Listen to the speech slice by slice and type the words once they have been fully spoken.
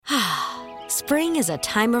Spring is a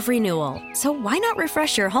time of renewal, so why not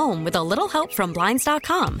refresh your home with a little help from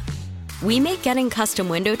Blinds.com? We make getting custom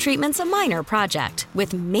window treatments a minor project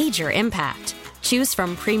with major impact. Choose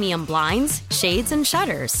from premium blinds, shades, and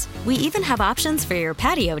shutters. We even have options for your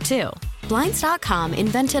patio, too. Blinds.com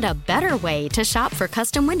invented a better way to shop for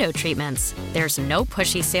custom window treatments. There's no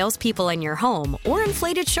pushy salespeople in your home or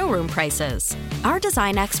inflated showroom prices. Our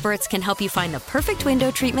design experts can help you find the perfect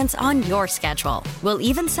window treatments on your schedule. We'll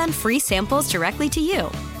even send free samples directly to you.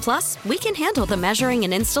 Plus, we can handle the measuring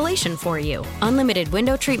and installation for you. Unlimited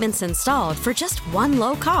window treatments installed for just one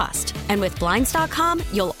low cost. And with Blinds.com,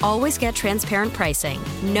 you'll always get transparent pricing.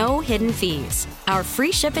 No hidden fees. Our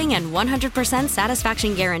free shipping and 100%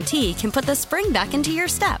 satisfaction guarantee can put the spring back into your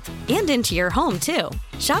step and into your home, too.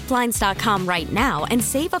 Shop Blinds.com right now and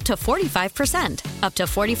save up to 45%. Up to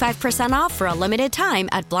 45% off for a limited time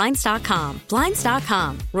at Blinds.com.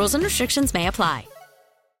 Blinds.com. Rules and restrictions may apply.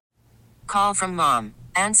 Call from mom.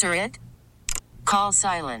 Answer it. Call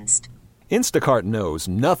silenced. Instacart knows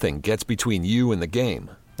nothing gets between you and the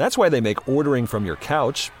game. That's why they make ordering from your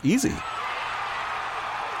couch easy.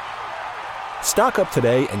 Stock up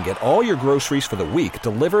today and get all your groceries for the week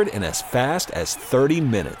delivered in as fast as 30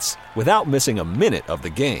 minutes without missing a minute of the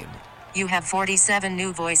game. You have 47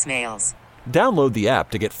 new voicemails. Download the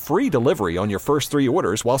app to get free delivery on your first 3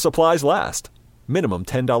 orders while supplies last. Minimum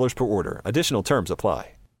 $10 per order. Additional terms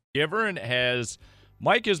apply.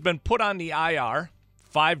 Mike has been put on the IR,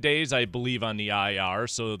 5 days, I believe, on the IR.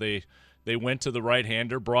 So they went to the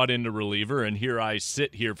right-hander, brought in the reliever, and here I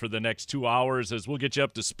sit here for the next 2 hours as we'll get you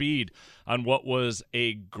up to speed on what was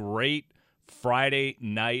a great Friday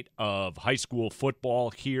night of high school football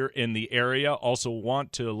here in the area. Also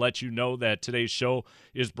want to let you know that today's show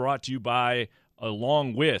is brought to you by,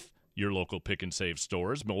 along with your local pick and save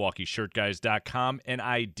stores, MilwaukeeShirtGuys.com, and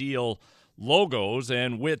Ideal Logos.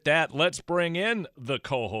 And with that, let's bring in the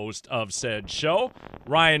co-host of said show,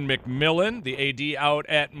 Ryan McMillan, the AD out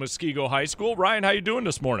at Muskego High School. Ryan, how you doing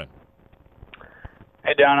this morning?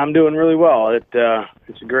 Hey, Don, I'm doing really well. It's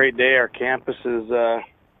a great day. Our campus is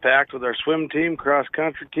packed with our swim team,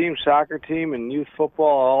 cross-country team, soccer team, and youth football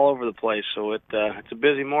all over the place. So it's a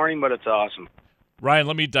busy morning, but it's awesome. Ryan,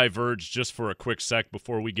 let me diverge just for a quick sec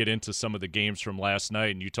before we get into some of the games from last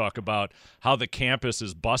night, and you talk about how the campus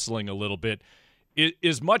is bustling a little bit.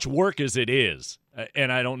 As much work as it is,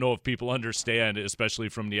 and I don't know if people understand, especially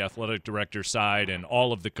from the athletic director side and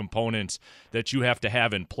all of the components that you have to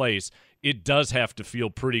have in place, it does have to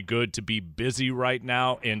feel pretty good to be busy right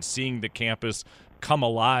now and seeing the campus come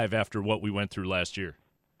alive after what we went through last year.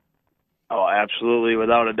 Oh, absolutely,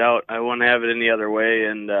 without a doubt. I wouldn't have it any other way,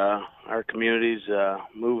 and our community's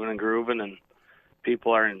moving and grooving, and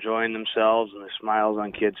people are enjoying themselves, and the smiles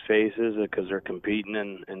on kids' faces because they're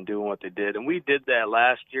competing and doing what they did. And we did that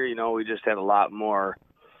last year. You know, we just had a lot more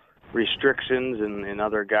restrictions and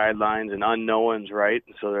other guidelines and unknowns, right?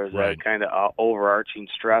 And so there's that kind of overarching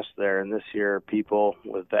stress there. And this year, people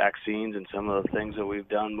with vaccines and some of the things that we've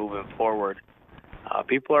done moving forward,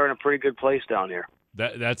 people are in a pretty good place down here.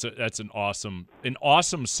 That's an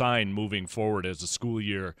awesome sign moving forward as the school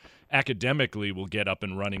year academically will get up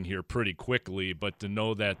and running here pretty quickly, but to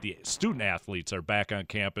know that the student athletes are back on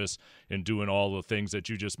campus and doing all the things that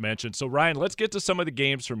you just mentioned. So, Ryan, let's get to some of the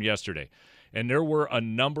games from yesterday. And there were a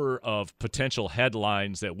number of potential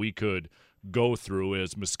headlines that we could go through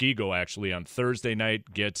as Muskego actually on Thursday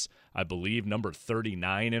night gets, I believe, number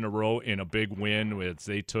 39 in a row in a big win as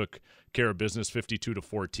they took care of business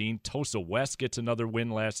 52-14. Tosa West gets another win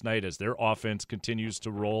last night as their offense continues to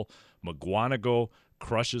roll. Mugwanago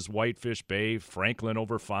crushes Whitefish Bay. Franklin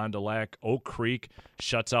over Fond du Lac. Oak Creek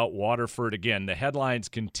shuts out Waterford again. The headlines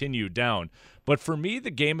continue down. But for me,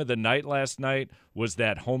 the game of the night last night was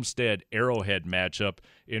that Homestead-Arrowhead matchup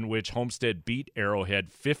in which Homestead beat Arrowhead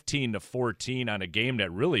 15-14 on a game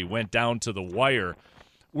that really went down to the wire.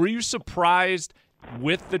 Were you surprised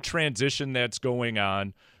with the transition that's going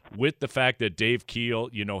on, with the fact that Dave Keel,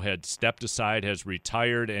 had stepped aside, has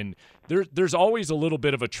retired, and there's always a little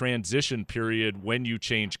bit of a transition period when you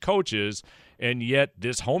change coaches, and yet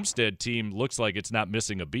this Homestead team looks like it's not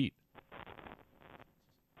missing a beat.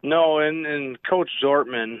 No, and Coach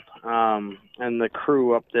Zortman and the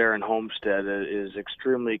crew up there in Homestead is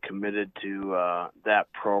extremely committed to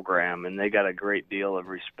that program, and they got a great deal of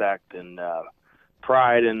respect and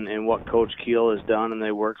pride in what Coach Keel has done, and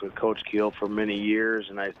they worked with Coach Keel for many years.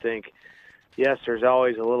 And I think, yes, there's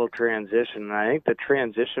always a little transition, and I think the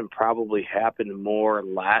transition probably happened more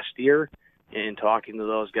last year in talking to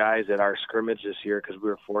those guys at our scrimmage this year because we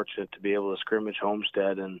were fortunate to be able to scrimmage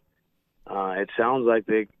Homestead, and it sounds like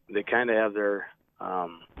they kind of have their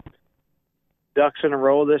ducks in a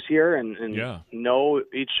row this year and Yeah. know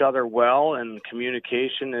each other well, and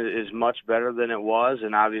communication is much better than it was,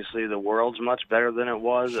 and obviously the world's much better than it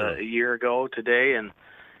was Sure. a year ago today, and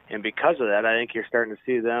because of that, I think you're starting to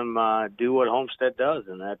see them do what Homestead does,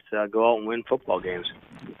 and that's go out and win football games.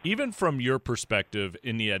 Even from your perspective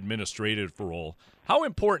in the administrative role, how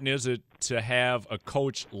important is it to have a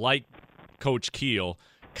coach like Coach Keel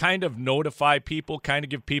kind of notify people, kind of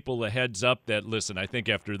give people a heads up that, listen, I think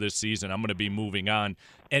after this season I'm going to be moving on,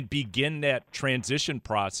 and begin that transition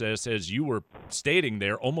process, as you were stating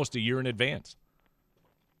there, almost a year in advance?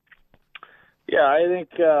 Yeah, I think,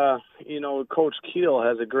 Coach Keel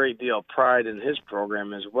has a great deal of pride in his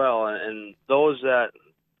program as well. And those that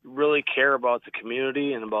really care about the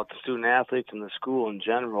community and about the student athletes and the school in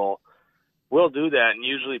general will do that and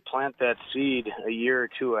usually plant that seed a year or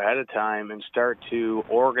two ahead of time and start to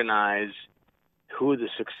organize who the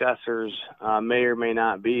successors may or may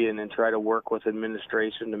not be, and then try to work with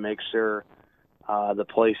administration to make sure the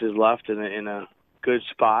place is left in a good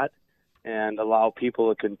spot and allow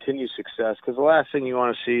people to continue success. Because the last thing you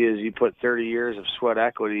want to see is you put 30 years of sweat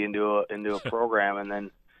equity into a program, and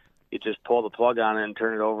then you just pull the plug on it and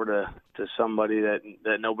turn it over to somebody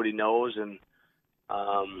that nobody knows, and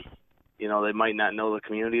they might not know the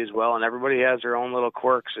community as well. And everybody has their own little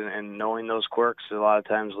quirks, and knowing those quirks a lot of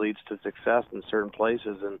times leads to success in certain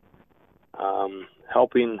places. And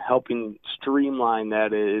helping streamline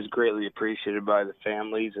that is greatly appreciated by the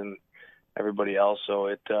families and everybody else.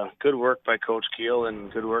 So good work by Coach Keel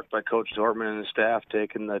and good work by Coach Dortman and the staff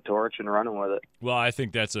taking the torch and running with it. Well, I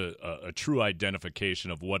think that's a true identification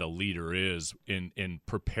of what a leader is in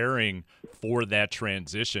preparing for that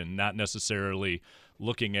transition, not necessarily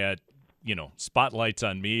looking at, spotlights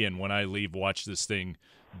on me and when I leave, watch this thing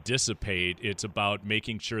dissipate. It's about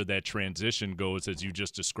making sure that transition goes, as you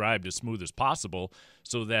just described, as smooth as possible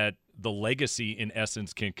so that the legacy, in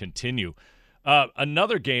essence, can continue.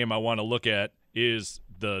 Another game I want to look at is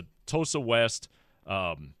the Tosa West,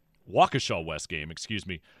 Waukesha West game,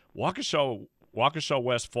 Waukesha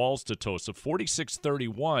West falls to Tosa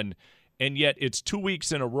 46-31, and yet it's 2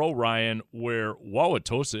 weeks in a row, Ryan, where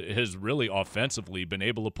Wauwatosa has really offensively been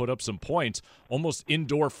able to put up some points, almost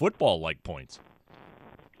indoor football-like points.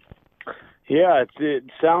 Yeah, it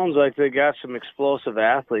sounds like they got some explosive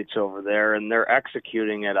athletes over there, and they're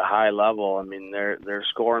executing at a high level. I mean, they're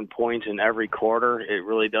scoring points in every quarter. It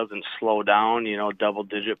really doesn't slow down,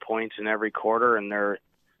 double-digit points in every quarter, and they're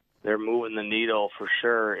moving the needle for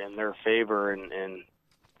sure in their favor. And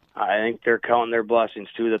I think they're counting their blessings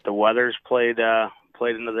too that the weather's played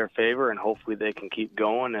into their favor, and hopefully they can keep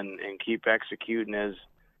going and keep executing as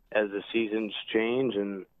the seasons change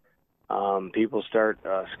and people start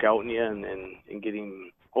scouting you and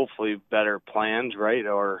getting hopefully better plans, right?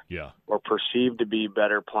 Or perceived to be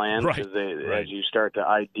better plans right. As you start to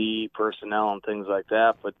ID personnel and things like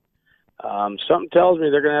that. But something tells me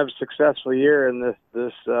they're going to have a successful year, and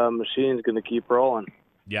this machine is going to keep rolling.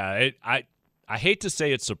 Yeah, I hate to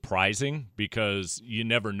say it's surprising because you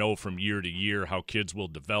never know from year to year how kids will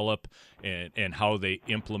develop and how they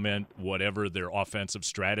implement whatever their offensive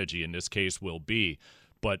strategy in this case will be.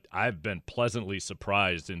 But I've been pleasantly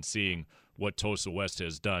surprised in seeing what Tosa West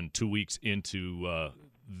has done 2 weeks into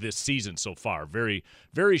this season so far. Very,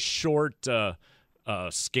 very short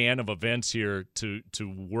scan of events here to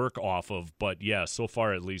work off of. But, yeah, so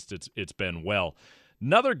far at least it's been well.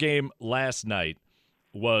 Another game last night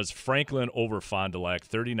was Franklin over Fond du Lac,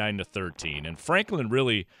 39-13. And Franklin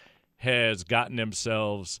really has gotten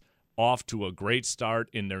themselves off to a great start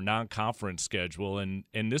in their non-conference schedule. And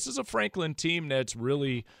this is a Franklin team that's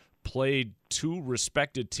really played two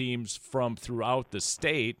respected teams from throughout the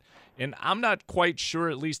state. And I'm not quite sure,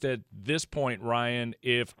 at least at this point, Ryan,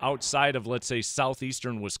 if outside of, let's say,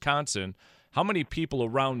 southeastern Wisconsin, how many people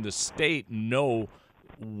around the state know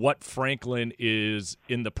what Franklin is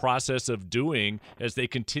in the process of doing as they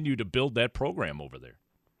continue to build that program over there.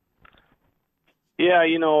 Yeah,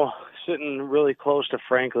 sitting really close to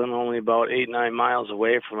Franklin, only about 8-9 miles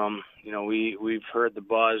away from them, we've heard the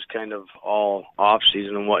buzz kind of all off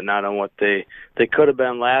season and whatnot on what they could have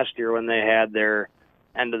been last year when they had their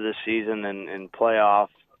end of the season and playoff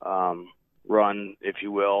run, if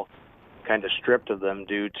you will, kind of stripped of them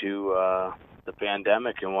due to the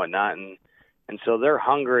pandemic and whatnot. And so they're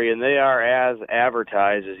hungry, and they are as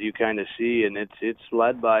advertised as you kind of see, and it's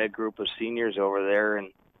led by a group of seniors over there. And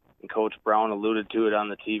Coach Brown alluded to it on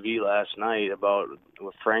the TV last night about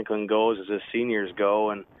where Franklin goes as the seniors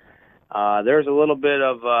go. And there's a little bit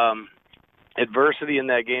of adversity in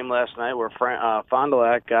that game last night where Fond du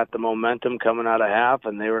Lac got the momentum coming out of half,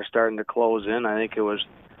 and they were starting to close in. I think it was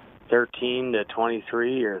 13 to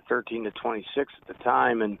 23 or 13 to 26 at the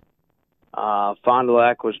time, and Fond du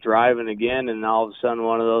Lac was driving again, and all of a sudden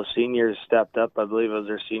one of those seniors stepped up. I believe it was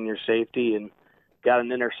their senior safety, and got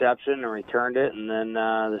an interception and returned it, and then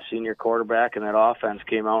the senior quarterback and that offense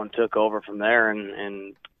came out and took over from there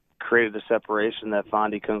and created the separation that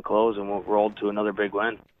Fondy couldn't close and rolled to another big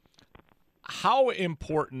win. How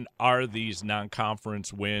important are these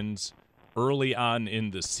non-conference wins early on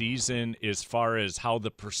in the season as far as how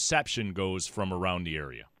the perception goes from around the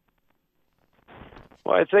area?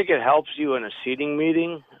 Well, I think it helps you in a seating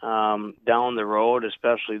meeting down the road,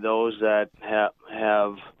 especially those that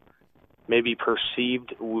have maybe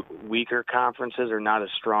perceived weaker conferences or not as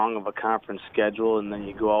strong of a conference schedule, and then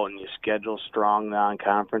you go out and you schedule strong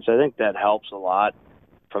non-conference. I think that helps a lot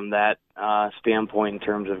from that standpoint in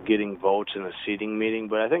terms of getting votes in a seating meeting.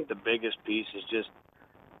 But I think the biggest piece is just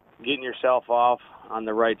getting yourself off on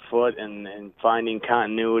the right foot and finding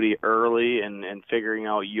continuity early and figuring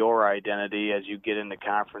out your identity as you get into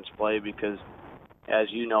conference play, because as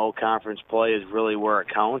you know, conference play is really where it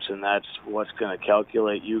counts, and that's what's going to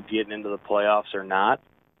calculate you getting into the playoffs or not.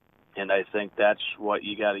 And I think that's what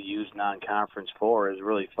you got to use non-conference for, is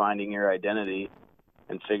really finding your identity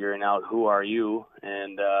and figuring out who are you,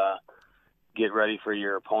 and get ready for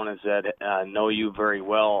your opponents that know you very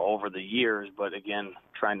well over the years, but again,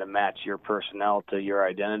 trying to match your personnel to your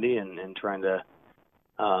identity and trying to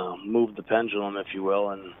move the pendulum, if you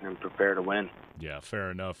will, and prepare to win. Yeah, fair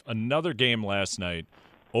enough. Another game last night,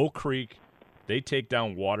 Oak Creek, they take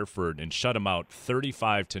down Waterford and shut them out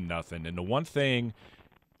 35-0. And the one thing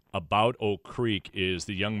about Oak Creek is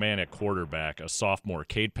the young man at quarterback, a sophomore,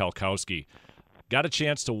 Cade Palkowski. Got a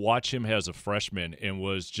chance to watch him as a freshman and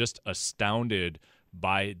was just astounded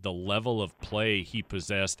by the level of play he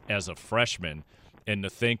possessed as a freshman. And to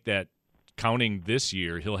think that counting this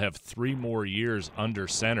year, he'll have 3 more years under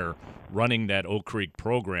center running that Oak Creek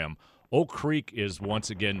program. Oak Creek is once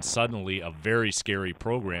again suddenly a very scary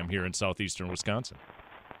program here in southeastern Wisconsin.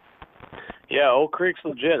 Yeah, Oak Creek's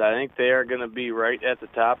legit. I think they are going to be right at the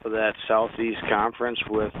top of that Southeast Conference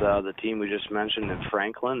with the team we just mentioned in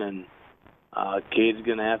Franklin, and Cade's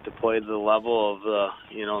going to have to play to the level of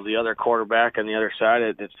the other quarterback on the other side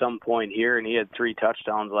at some point here, and he had 3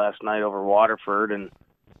 touchdowns last night over Waterford, and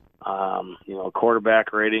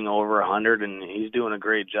quarterback rating over 100, and he's doing a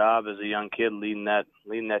great job as a young kid leading that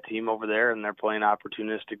team over there, and they're playing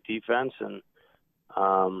opportunistic defense. And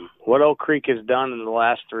what Oak Creek has done in the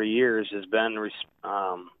last 3 years has been,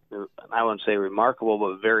 I wouldn't say remarkable,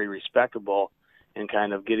 but very respectable in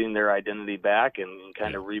kind of getting their identity back and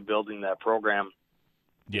kind of rebuilding that program.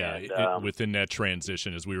 Yeah, and, within that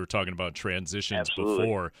transition, as we were talking about transitions absolutely.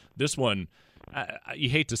 Before, this one, you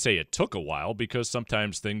hate to say it took a while because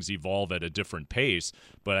sometimes things evolve at a different pace,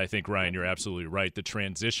 but I think, Ryan, you're absolutely right. The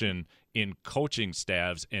transition in coaching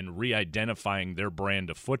staffs and re-identifying their brand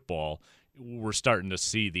of football, we're starting to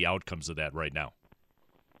see the outcomes of that right now.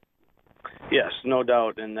 Yes, no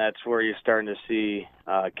doubt, and that's where you're starting to see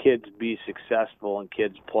kids be successful and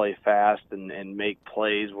kids play fast and make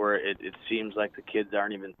plays where it seems like the kids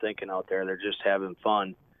aren't even thinking out there. They're just having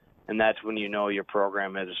fun. And that's when you know your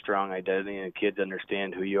program has a strong identity and kids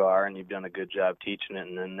understand who you are and you've done a good job teaching it,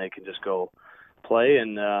 and then they can just go play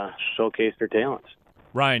and showcase their talents.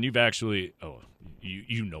 Ryan, you've actually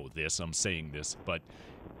you know this, I'm saying this, but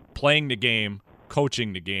playing the game,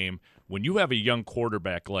 coaching the game, when you have a young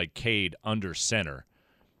quarterback like Cade under center,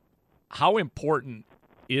 how important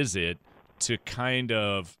is it to kind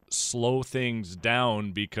of slow things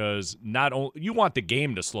down? Because not only you want the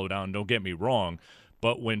game to slow down, don't get me wrong,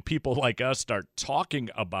 but when people like us start talking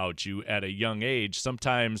about you at a young age,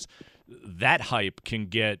 sometimes that hype can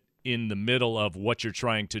get in the middle of what you're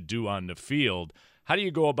trying to do on the field. How do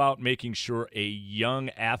you go about making sure a young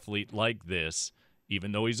athlete like this,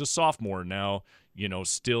 even though he's a sophomore now,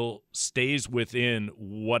 still stays within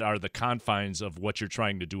what are the confines of what you're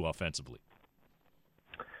trying to do offensively?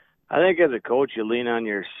 I think as a coach, you lean on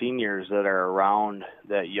your seniors that are around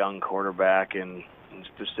that young quarterback and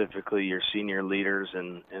specifically your senior leaders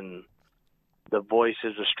and the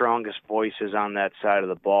voices, the strongest voices on that side of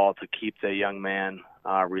the ball to keep the young man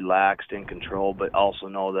relaxed and controlled, but also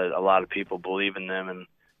know that a lot of people believe in them. And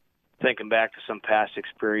thinking back to some past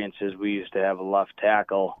experiences, we used to have a left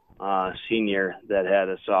tackle senior that had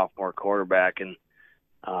a sophomore quarterback, and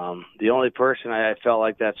the only person I felt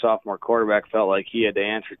like that sophomore quarterback felt like he had to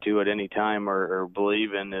answer to at any time or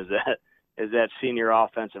believe in is that senior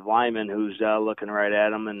offensive lineman who's looking right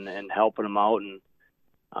at him and helping him out and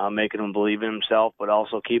making him believe in himself, but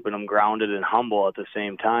also keeping him grounded and humble at the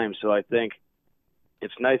same time. So I think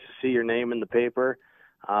it's nice to see your name in the paper.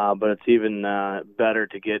 but it's even better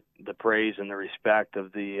to get the praise and the respect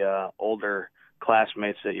of the older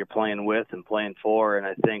classmates that you're playing with and playing for. And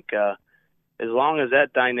I think as long as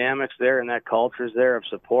that dynamic's there and that culture's there of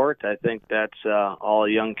support, I think that's all a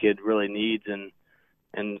young kid really needs.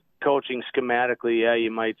 And coaching schematically, yeah,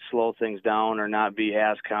 you might slow things down or not be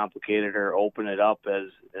as complicated or open it up as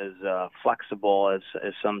flexible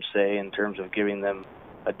as some say in terms of giving them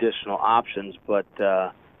additional options. But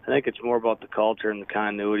I think it's more about the culture and the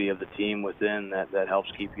continuity of the team within that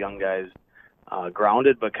helps keep young guys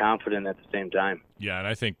grounded but confident at the same time. Yeah, and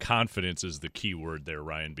I think confidence is the key word there,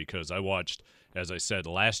 Ryan, because I watched, as I said,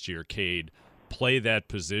 last year, Cade play that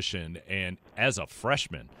position, and as a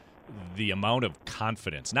freshman, the amount of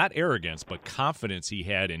confidence, not arrogance, but confidence he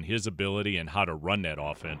had in his ability and how to run that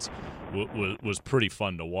offense was pretty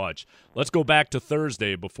fun to watch. Let's go back to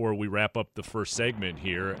Thursday before we wrap up the first segment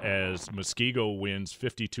here as Muskego wins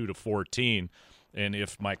 52-14. And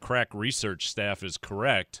if my crack research staff is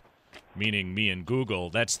correct, meaning me and Google,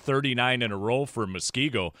 that's 39 in a row for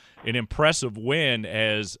Muskego. An impressive win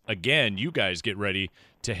as, again, you guys get ready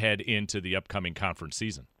to head into the upcoming conference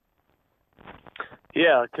season.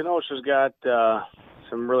 Yeah, Kenosha's got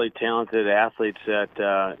some really talented athletes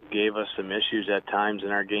that gave us some issues at times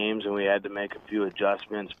in our games, and we had to make a few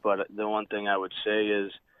adjustments. But the one thing I would say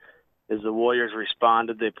is the Warriors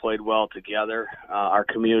responded. They played well together. Our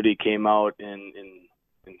community came out in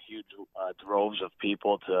huge droves of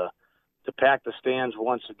people to pack the stands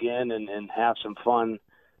once again and have some fun,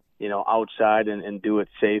 outside and do it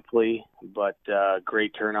safely. But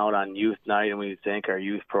great turnout on youth night, and we thank our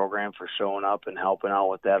youth program for showing up and helping out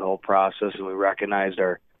with that whole process. And we recognized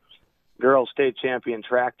our girls state champion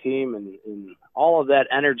track team and all of that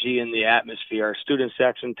energy in the atmosphere. Our student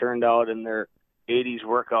section turned out in their 80s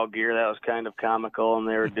workout gear. That was kind of comical, and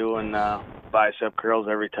they were doing bicep curls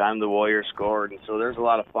every time the Warriors scored. And so there's a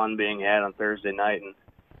lot of fun being had on Thursday night. And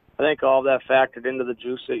I think all of that factored into the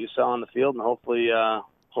juice that you saw on the field, and hopefully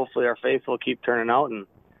our faithful keep turning out and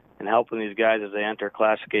helping these guys as they enter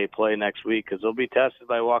Classic A play next week, because they'll be tested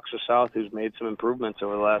by Waukesha South, who's made some improvements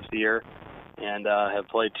over the last year and have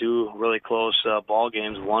played two really close ball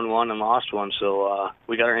games, won one and lost one. So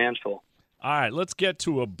we got our hands full. All right, let's get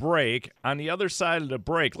to a break. On the other side of the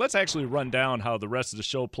break, let's actually run down how the rest of the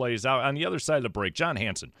show plays out. On the other side of the break, John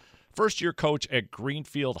Hansen, first-year coach at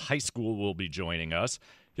Greenfield High School, will be joining us.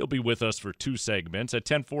 He'll be with us for two segments. At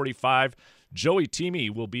 10:45, Joey Teamy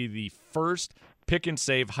will be the first Pick and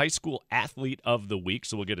Save High School Athlete of the Week,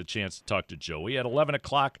 so we'll get a chance to talk to Joey. At 11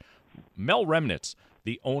 o'clock, Mel Remnitz,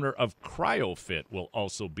 the owner of CryoFit, will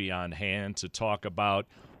also be on hand to talk about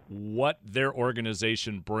what their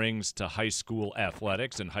organization brings to high school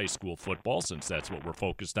athletics and high school football, since that's what we're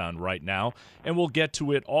focused on right now. And we'll get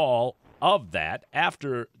to it all of that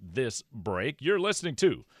after this break. You're listening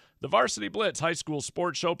to the Varsity Blitz High School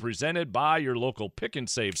Sports Show, presented by your local Pick and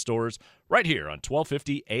Save stores right here on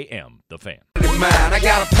 1250 AM, The Fan. I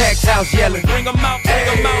got a packed house yelling, bring them out, bring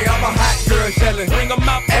them out. I'm a hot girl yelling, bring them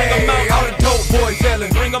out, bring them out. All the dope boys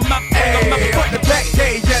yelling, bring them out, bring them out. Front the back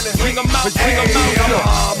gate yelling, bring them out, bring them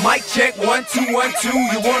out. Mic check, 1 2 1 2.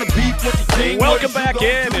 You want to beef with the king? Welcome back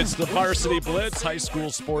in. It's the Varsity Blitz High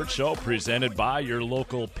School Sports Show, presented by your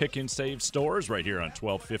local Pick and Save stores right here on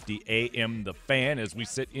 1250 AM, The Fan, as we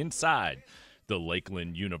sit inside the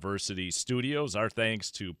Lakeland University studios. Our thanks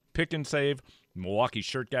to Pick and Save,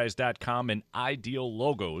 MilwaukeeShirtGuys.com, and Ideal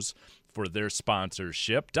Logos for their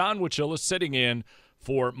sponsorship. Don Wachilla sitting in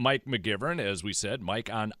for Mike McGivern. As we said, Mike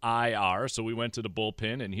on IR, so we went to the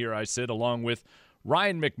bullpen, and here I sit along with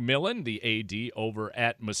Ryan McMillan, the AD over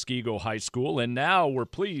at Muskego High School. And now we're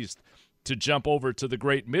pleased to jump over to the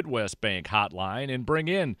Great Midwest Bank hotline and bring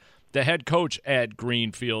in the head coach at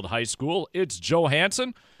Greenfield High School. It's Joe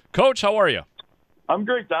Hansen. Coach, how are you? I'm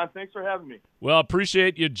great, Don. Thanks for having me. Well,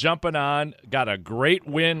 appreciate you jumping on. Got a great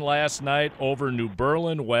win last night over New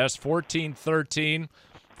Berlin West, 14-13.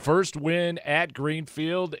 First win at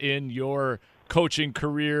Greenfield in your coaching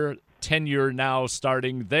career, tenure now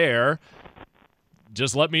starting there.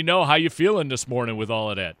 Just let me know how you feeling this morning with all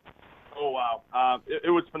of that. Oh, wow. It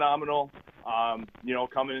was phenomenal.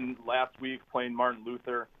 Coming in last week, playing Martin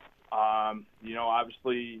Luther,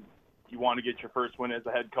 obviously you want to get your first win as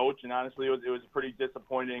a head coach, and honestly, it was a pretty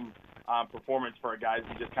disappointing performance for our guys.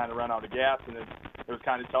 We just kind of ran out of gas, and it was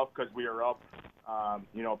kind of tough because we were up,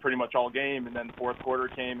 pretty much all game, and then the fourth quarter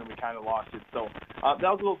came, and we kind of lost it. So that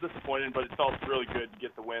was a little disappointing, but it felt really good to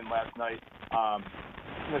get the win last night,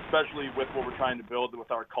 especially with what we're trying to build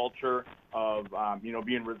with our culture of,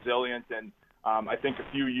 being resilient and I think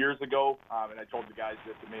a few years ago, and I told the guys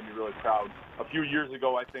this, it made me really proud. A few years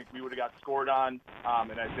ago, I think we would have got scored on,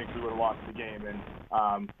 and I think we would have lost the game. And,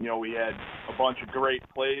 we had a bunch of great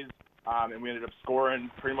plays, and we ended up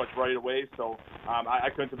scoring pretty much right away. So I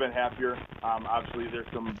couldn't have been happier. Obviously,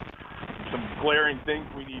 there's some glaring things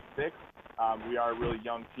we need fixed. We are a really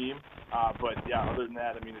young team. But, yeah, other than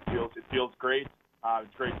that, I mean, it feels great.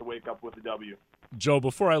 It's great to wake up with a W. Joe,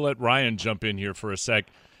 before I let Ryan jump in here for a sec,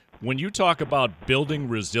 when you talk about building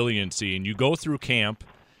resiliency and you go through camp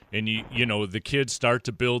and the kids start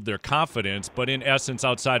to build their confidence, but in essence,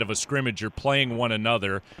 outside of a scrimmage, you're playing one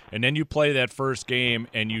another, and then you play that first game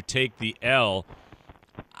and you take the L,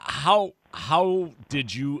 how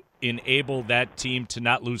did you enable that team to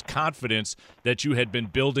not lose confidence that you had been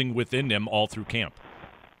building within them all through camp?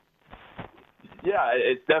 Yeah,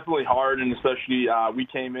 it's definitely hard, and especially we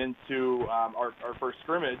came into our first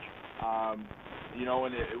scrimmage,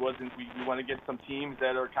 and it wasn't. We went against some teams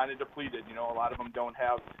that are kind of depleted. A lot of them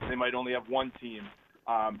they might only have one team.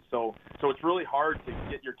 So it's really hard to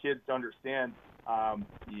get your kids to understand.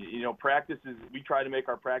 Practices. We try to make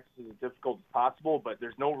our practices as difficult as possible, but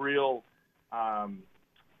there's no real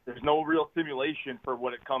simulation for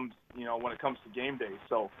when it comes to game day.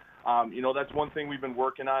 So that's one thing we've been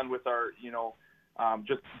working on with our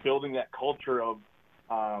just building that culture of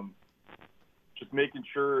just making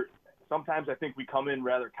sure. Sometimes I think we come in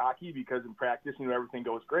rather cocky because in practice, everything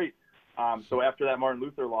goes great. So after that Martin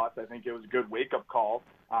Luther loss, I think it was a good wake-up call.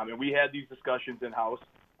 And we had these discussions in-house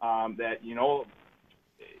that,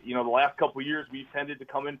 the last couple of years we've tended to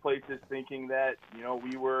come in places thinking that,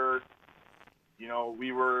 we were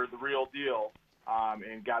the real deal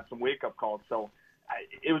and got some wake-up calls. So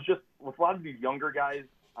it was just with a lot of these younger guys,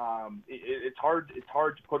 it's hard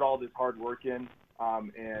to put all this hard work in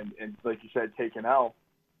and like you said, take an L.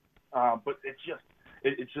 But it's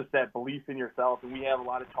just that belief in yourself, and we have a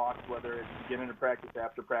lot of talks, whether it's beginning of practice,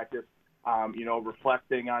 after practice,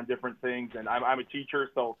 reflecting on different things. And I'm a teacher,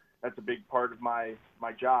 so that's a big part of my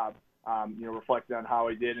job, reflecting on how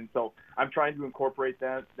I did. And so I'm trying to incorporate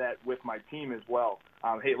that with my team as well.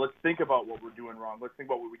 Hey, let's think about what we're doing wrong. Let's think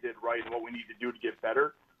about what we did right and what we need to do to get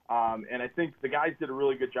better. And I think the guys did a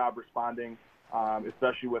really good job responding,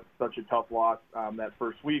 especially with such a tough loss that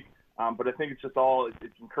first week. But I think it's just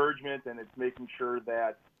it's encouragement, and it's making sure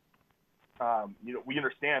that, we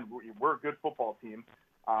understand we're a good football team.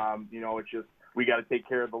 It's just we got to take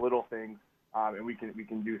care of the little things, and we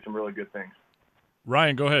can do some really good things.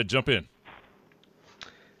 Ryan, go ahead, jump in.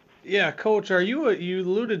 Yeah, Coach, you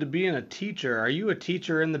alluded to being a teacher. Are you a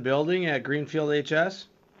teacher in the building at Greenfield HS?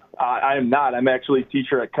 I am not. I'm actually a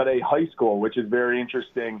teacher at Cudahy High School, which is very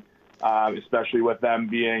interesting. Especially with them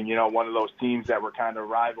being, one of those teams that we're kind of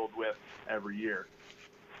rivaled with every year.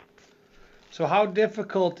 So how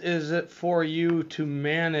difficult is it for you to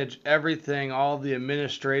manage everything, all the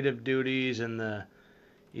administrative duties and the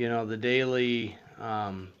daily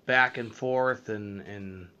back and forth,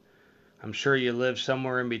 and I'm sure you live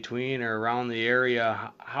somewhere in between or around the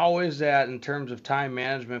area. How is that in terms of time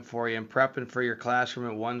management for you and prepping for your classroom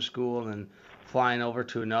at one school and flying over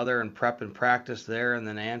to another and prep and practice there, and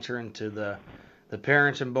then answering to the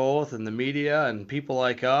parents in both and the media and people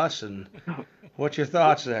like us? And what's your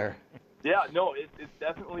thoughts there? Yeah, no, it's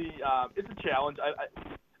definitely it's a challenge.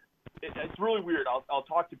 It's really weird. I'll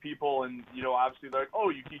talk to people, and obviously they're like, "Oh,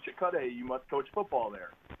 you teach at Cudahy, you must coach football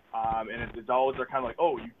there." And it's always they're kind of like,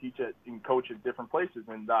 "Oh, you teach and coach at different places."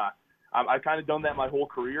 And I've kind of done that my whole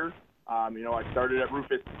career. I started at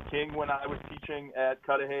Rufus King when I was teaching at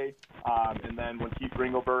Cudahy, and then when Keith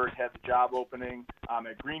Ringelberg had the job opening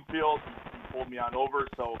at Greenfield, he pulled me on over.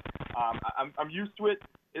 So I'm used to it.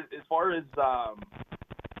 As far as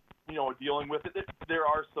dealing with it, there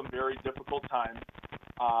are some very difficult times,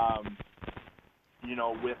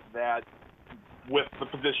 with the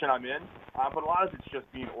position I'm in. But a lot of it's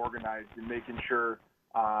just being organized and making sure.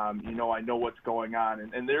 I know what's going on,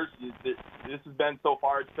 and this has been so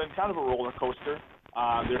far. It's been kind of a roller coaster.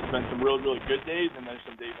 There's been some really, really good days, and there's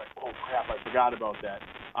some days like, oh crap, I forgot about that.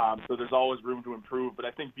 So there's always room to improve. But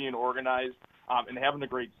I think being organized and having a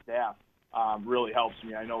great staff really helps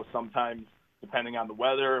me. I know sometimes, depending on the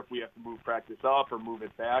weather, if we have to move practice up or move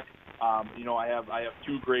it back, I have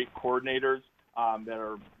two great coordinators that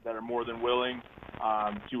are more than willing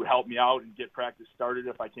to help me out and get practice started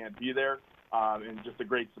if I can't be there. And just a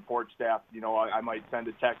great support staff. I might send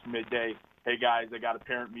a text midday, "Hey guys, I got a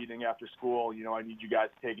parent meeting after school. I need you guys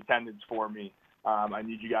to take attendance for me. I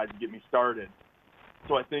need you guys to get me started."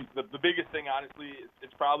 So I think the biggest thing, honestly,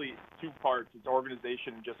 it's probably two parts. It's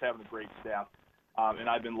organization and just having a great staff. And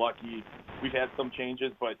I've been lucky. We've had some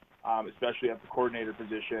changes, but especially at the coordinator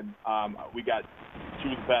position, we got two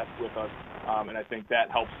of the best with us, and I think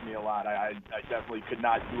that helps me a lot. I definitely could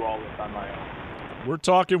not do all this on my own. We're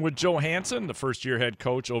talking with Joe Hansen, the first-year head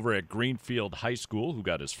coach over at Greenfield High School, who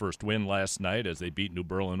got his first win last night as they beat New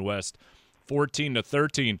Berlin West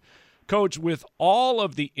 14-13. Coach, with all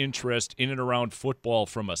of the interest in and around football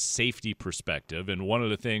from a safety perspective, and one of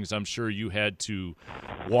the things I'm sure you had to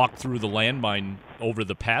walk through the landmine over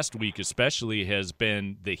the past week especially has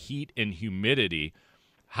been the heat and humidity.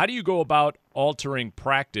 How do you go about altering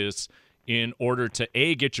practice in order to,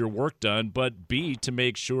 A, get your work done, but B, to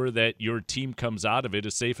make sure that your team comes out of it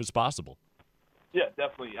as safe as possible? Yeah,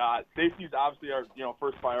 definitely. Safety is obviously our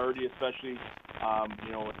first priority, especially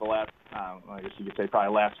with the last I guess you could say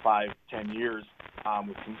probably last 5-10 years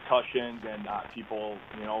with concussions and people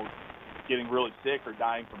getting really sick or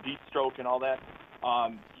dying from heat stroke and all that.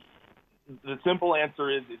 The simple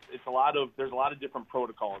answer is there's a lot of different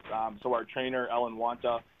protocols. So our trainer Ellen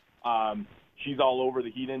Wanta, she's all over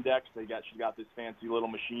the heat index. She's got this fancy little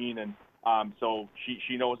machine, and so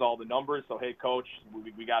she knows all the numbers. So, hey, coach,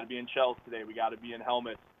 we got to be in shells today. We got to be in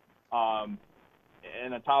helmets.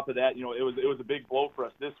 And on top of that, it was a big blow for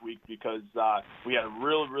us this week because we had a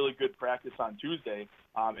really, really good practice on Tuesday.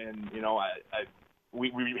 And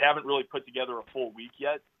we haven't really put together a full week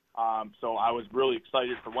yet. So I was really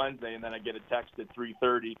excited for Wednesday, and then I get a text at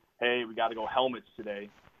 3:30, hey, we got to go helmets today.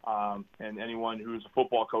 And anyone who's a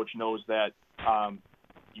football coach knows that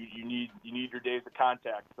you need your days of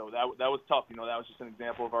contact. So that was tough. That was just an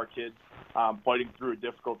example of our kids fighting through a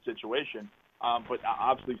difficult situation. But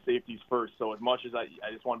obviously safety's first. So as much as I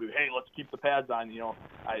just want to be, hey, let's keep the pads on,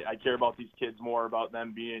 I care about these kids more about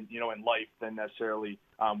them being, in life than necessarily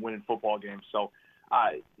winning football games. So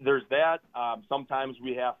there's that. Sometimes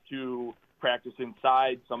we have to practice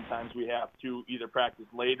inside. Sometimes we have to either practice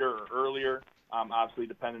later or earlier, obviously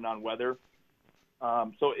depending on weather.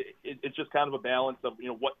 So it's just kind of a balance of,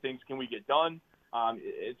 what things can we get done.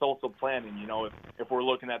 It's also planning, if we're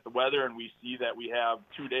looking at the weather and we see that we have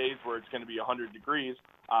 2 days where it's going to be 100 degrees,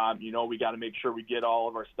 we got to make sure we get all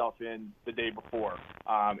of our stuff in the day before.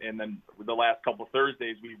 And then the last couple of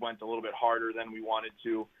Thursdays, we went a little bit harder than we wanted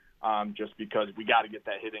to, just because we got to get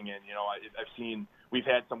that hitting in. We've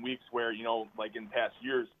had some weeks where, like in past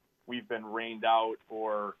years, we've been rained out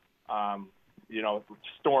or,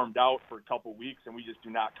 stormed out for a couple weeks, and we just do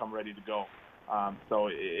not come ready to go. So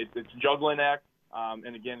it's a juggling act.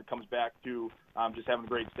 And again, it comes back to just having a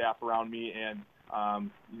great staff around me and,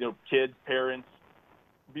 kids, parents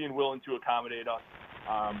being willing to accommodate us.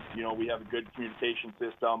 We have a good communication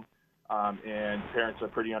system, and parents are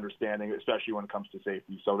pretty understanding, especially when it comes to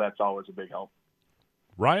safety. So that's always a big help.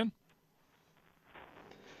 Ryan?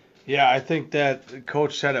 Yeah, I think that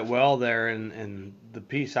Coach said it well there, and the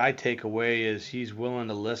piece I take away is he's willing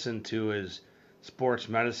to listen to his sports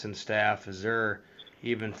medicine staff as they're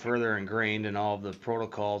even further ingrained in all of the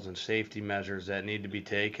protocols and safety measures that need to be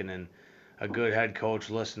taken. And a good head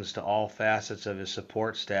coach listens to all facets of his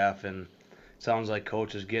support staff, and it sounds like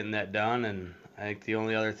Coach is getting that done. And I think the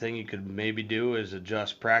only other thing you could maybe do is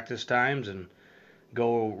adjust practice times and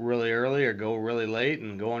go really early or go really late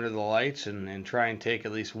and go under the lights and try and take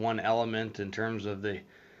at least one element in terms of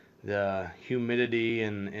the humidity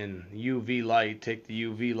and UV light, take the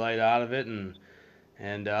UV light out of it.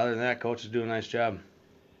 And other than that, Coach is doing a nice job.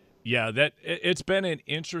 Yeah, it's been an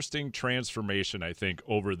interesting transformation, I think,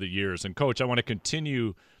 over the years. And, Coach, I want to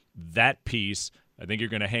continue that piece. I think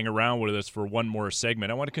you're going to hang around with us for one more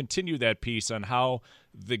segment. I want to continue that piece on how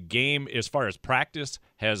the game, as far as practice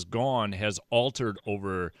has altered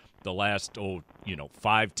over the last,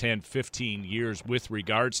 5, 10, 15 years with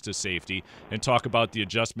regards to safety, and talk about the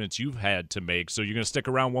adjustments you've had to make. So you're going to stick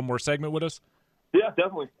around one more segment with us? Yeah,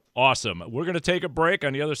 definitely. Awesome. We're going to take a break.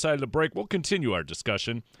 On the other side of the break, we'll continue our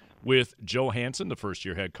discussion with Joe Hansen, the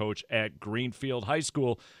first-year head coach at Greenfield High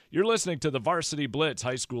School. You're listening to the Varsity Blitz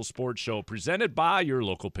High School Sports Show, presented by your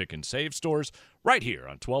local Pick and Save stores, right here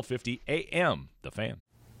on 1250 AM, The Fan.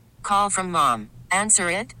 Call from mom.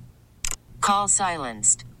 Answer it. Call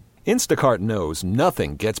silenced. Instacart knows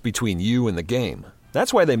nothing gets between you and the game.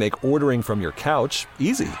 That's why they make ordering from your couch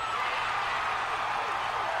easy.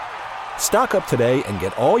 Stock up today and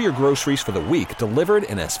get all your groceries for the week delivered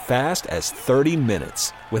in as fast as 30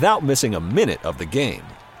 minutes without missing a minute of the game.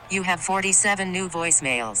 You have 47 new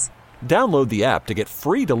voicemails. Download the app to get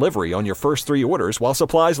free delivery on your first 3 orders while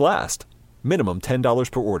supplies last. Minimum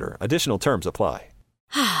 $10 per order. Additional terms apply.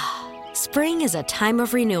 Spring is a time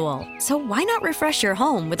of renewal, so why not refresh your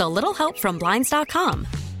home with a little help from Blinds.com?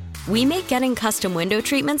 We make getting custom window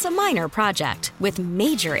treatments a minor project with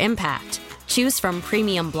major impact. Choose from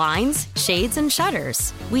premium blinds, shades, and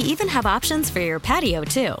shutters. We even have options for your patio,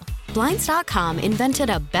 too. Blinds.com invented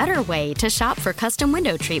a better way to shop for custom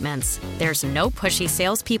window treatments. There's no pushy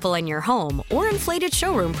salespeople in your home or inflated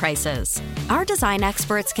showroom prices. Our design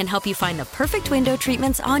experts can help you find the perfect window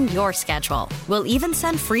treatments on your schedule. We'll even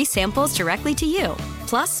send free samples directly to you.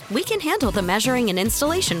 Plus, we can handle the measuring and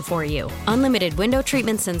installation for you. Unlimited window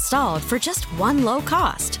treatments installed for just one low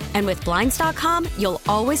cost. And with Blinds.com, you'll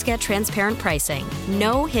always get transparent pricing.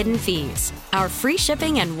 No hidden fees. Our free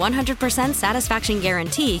shipping and 100% satisfaction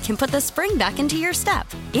guarantee can put the spring back into your step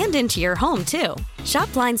and into your home, too.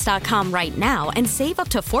 Shop Blinds.com right now and save up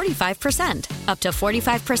to 45%. Up to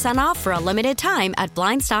 45% off for a limited time at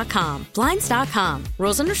Blinds.com. Blinds.com.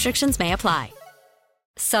 Rules and restrictions may apply.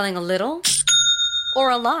 Selling a little or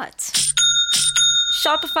a lot?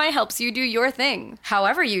 Shopify helps you do your thing,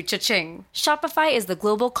 however you cha-ching. Shopify is the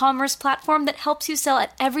global commerce platform that helps you sell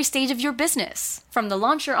at every stage of your business. From the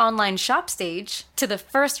launch your online shop stage, to the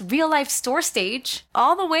first real-life store stage,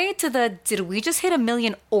 all the way to the did we just hit 1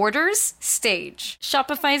 million orders stage.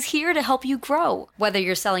 Shopify is here to help you grow. Whether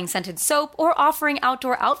you're selling scented soap or offering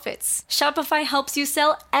outdoor outfits, Shopify helps you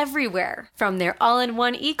sell everywhere. From their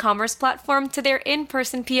all-in-one e-commerce platform to their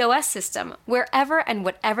in-person POS system, wherever and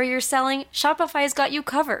whatever you're selling, Shopify's got you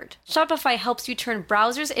covered. Shopify helps you turn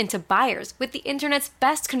browsers into buyers with the internet's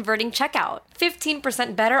best converting checkout.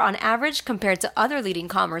 15% better on average compared to other leading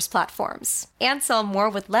commerce platforms. And sell more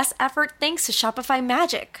with less effort thanks to Shopify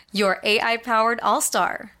Magic, your AI-powered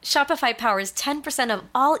all-star. Shopify powers 10% of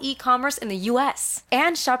all e-commerce in the U.S.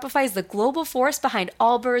 And Shopify is the global force behind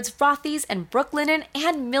Allbirds, Rothy's, and Brooklinen,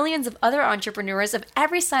 and millions of other entrepreneurs of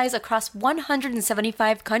every size across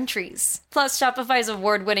 175 countries. Plus, Shopify's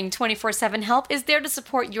award-winning 24/7 help is there to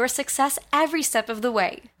support your success every step of the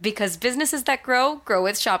way. Because businesses that grow, grow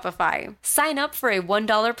with Shopify. Sign up for a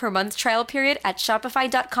 $1 per month trial period at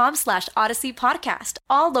shopify.com/Odyssey Podcast,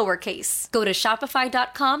 all lowercase. Go to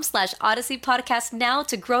shopify.com/Odyssey Podcast now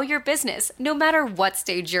to grow your business, no matter what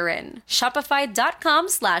stage you're in.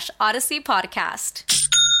 Shopify.com/Odyssey Podcast.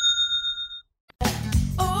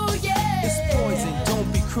 Oh yeah! It's poison,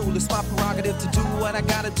 don't be cruel. It's my prerogative to do what I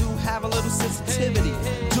gotta do. Have a little sensitivity.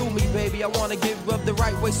 Do me, baby. I wanna get rubbed the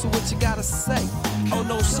right way. So what you gotta say? Oh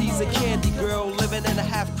no, she's a candy girl living in a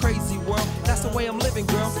half crazy world. That's the way I'm living,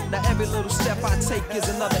 girl. Now every little step I take is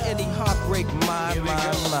another any heartbreak. My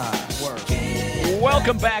word.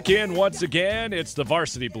 Welcome back in once again. It's the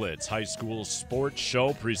Varsity Blitz High School Sports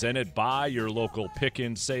Show presented by your local Pick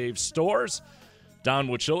and Save stores. Don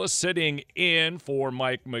Wachilla sitting in for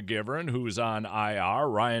Mike McGivern, who's on IR.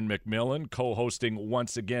 Ryan McMillan co-hosting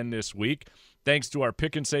once again this week. Thanks to our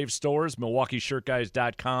Pick and Save stores,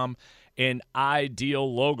 MilwaukeeShirtGuys.com, and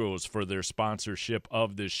Ideal Logos for their sponsorship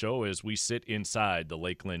of this show as we sit inside the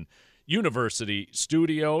Lakeland University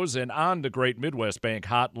studios. And on the Great Midwest Bank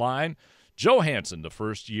hotline, Joe Hansen, the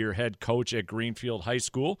first-year head coach at Greenfield High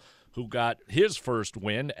School, who got his first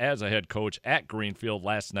win as a head coach at Greenfield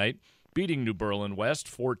last night, beating New Berlin West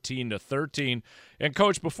 14-13. And,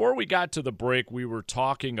 Coach, before we got to the break, we were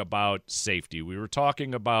talking about safety. We were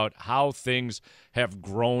talking about how things have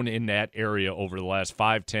grown in that area over the last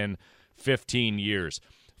 5, 10, 15 years.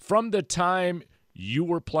 From the time you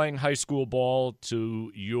were playing high school ball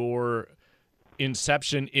to your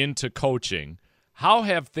inception into coaching, how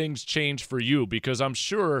have things changed for you? Because I'm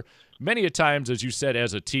sure many a times, as you said,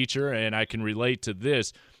 as a teacher, and I can relate to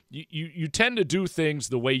this, you tend to do things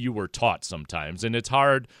the way you were taught sometimes, and it's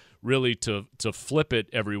hard really to flip it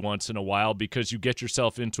every once in a while because you get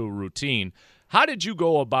yourself into a routine. How did you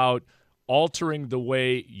go about altering the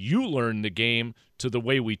way you learn the game to the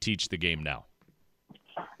way we teach the game now?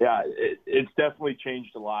 Yeah, it's definitely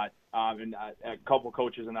changed a lot. And a couple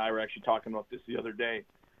coaches and I were actually talking about this the other day.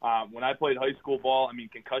 When I played high school ball, I mean,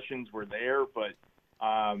 concussions were there, but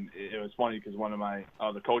it was funny because one of my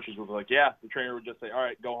the coaches was like, yeah, the trainer would just say, all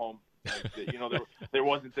right, go home. Like, there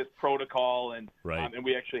wasn't this protocol, and right. And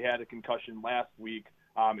we actually had a concussion last week,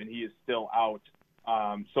 and he is still out.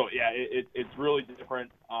 So, yeah, it's really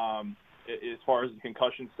different as far as the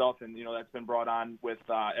concussion stuff, and, that's been brought on with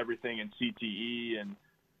everything in CTE and,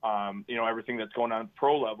 everything that's going on at the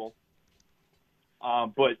pro level.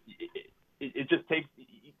 But it just takes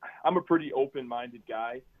 – I'm a pretty open-minded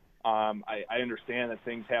guy. I understand that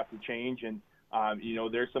things have to change, and,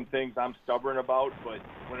 there's some things I'm stubborn about, but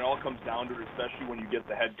when it all comes down to it, especially when you get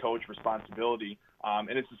the head coach responsibility, and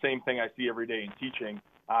it's the same thing I see every day in teaching,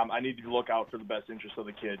 I need to look out for the best interest of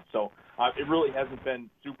the kids. So it really hasn't been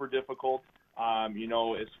super difficult, as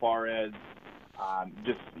far as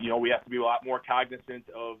we have to be a lot more cognizant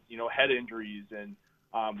of, head injuries and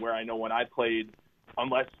where I know when I played,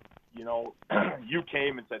 unless you know, you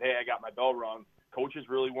came and said, hey, I got my bell rung, coaches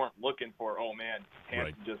really weren't looking for, oh, man,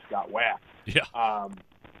 Hanson just got whacked. Yeah.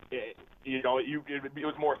 It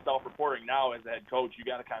was more self-reporting. Now as a head coach, you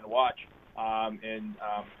got to kind of watch.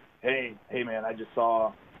 Hey, man, I just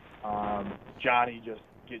saw Johnny just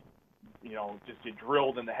get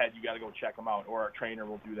drilled in the head. You got to go check him out, or our trainer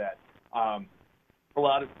will do that. A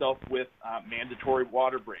lot of stuff with mandatory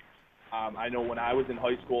water breaks. I know when I was in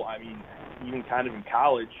high school, I mean, even kind of in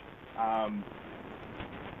college,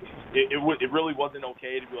 it really wasn't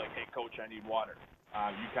okay to be like, hey, coach, I need water.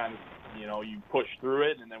 You kind of, you push through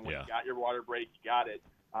it, and then when you got your water break, you got it.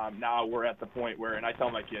 Now we're at the point where, and I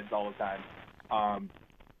tell my kids all the time,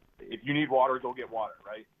 if you need water, go get water,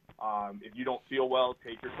 right? If you don't feel well,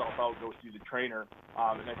 take yourself out, go see the trainer.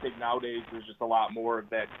 And I think nowadays there's just a lot more of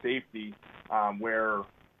that safety where,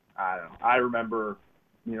 I don't know, I remember,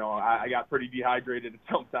 I got pretty dehydrated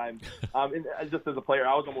sometimes. And just as a player,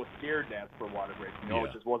 I was almost scared to ask for water breaks.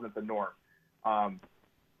 It just wasn't the norm.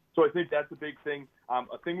 So I think that's a big thing.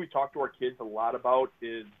 A thing we talk to our kids a lot about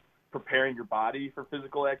is preparing your body for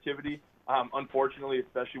physical activity. Unfortunately,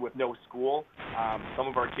 especially with no school, some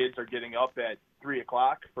of our kids are getting up at 3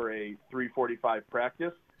 o'clock for a 3:45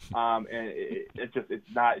 practice, and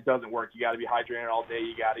it doesn't work. You got to be hydrated all day.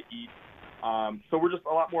 You got to eat. So we're just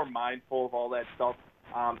a lot more mindful of all that stuff.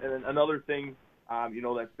 And then another thing,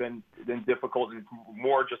 that's been difficult, and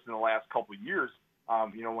more just in the last couple of years.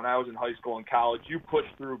 When I was in high school and college, you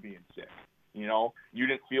pushed through being sick. You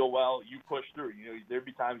didn't feel well, you pushed through. There'd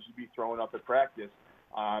be times you'd be throwing up at practice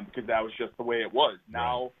because that was just the way it was.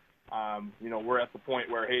 Now, we're at the point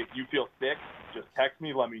where, hey, if you feel sick, just text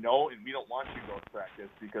me, let me know, and we don't want you to go to practice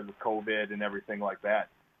because of COVID and everything like that.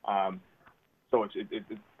 So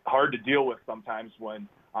it's hard to deal with sometimes when,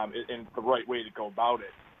 and it's the right way to go about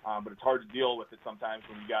it. But it's hard to deal with it sometimes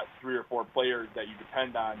when you got 3 or 4 players that you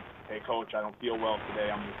depend on. Hey, coach, I don't feel well today.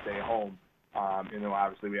 I'm going to stay home.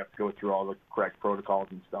 Obviously we have to go through all the correct protocols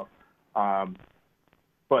and stuff.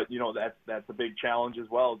 But that's a big challenge as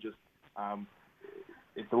well. Just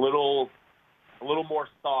it's a little more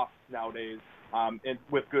soft nowadays, and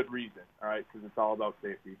with good reason. All right, because it's all about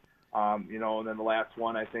safety. And then the last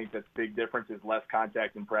one, I think that's big difference is less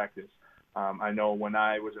contact in practice. I know when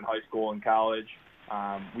I was in high school and college,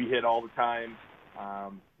 we hit all the time.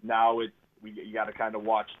 Now you got to kind of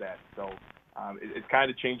watch that. So it's kind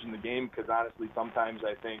of changing the game because honestly, sometimes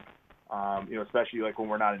I think, especially like when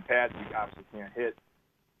we're not in pads, we obviously can't hit.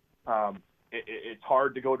 It's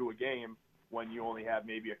hard to go to a game when you only have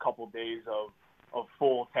maybe a couple days of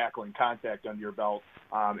full tackling contact under your belt,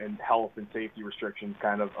 and health and safety restrictions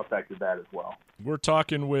kind of affected that as well. We're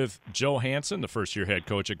talking with Joe Hanson, the first-year head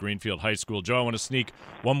coach at Greenfield High School. Joe, I want to sneak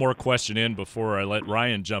one more question in before I let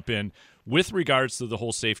Ryan jump in. With regards to the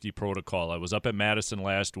whole safety protocol, I was up at Madison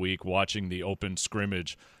last week watching the open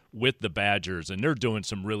scrimmage with the Badgers, and they're doing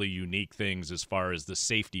some really unique things as far as the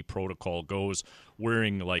safety protocol goes,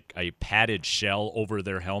 wearing like a padded shell over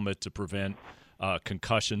their helmet to prevent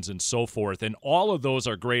concussions and so forth. And all of those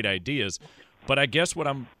are great ideas. But I guess what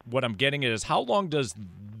I'm getting at is how long does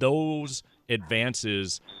those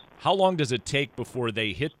advances, how long does it take before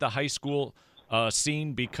they hit the high school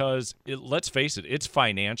scene? Because let's face it, it's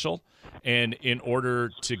financial. And in order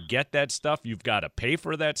to get that stuff, you've got to pay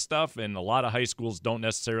for that stuff. And a lot of high schools don't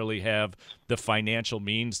necessarily have the financial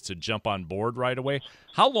means to jump on board right away.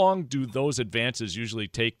 How long do those advances usually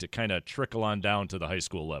take to kind of trickle on down to the high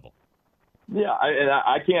school level? Yeah,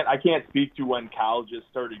 I can't speak to when colleges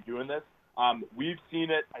started doing this. We've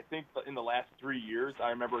seen it, I think, in the last 3 years. I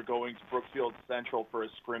remember going to Brookfield Central for a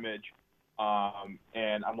scrimmage,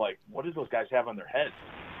 and I'm like, what do those guys have on their heads?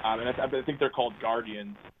 And I think they're called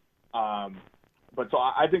guardians. But so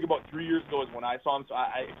I think about 3 years ago is when I saw them. So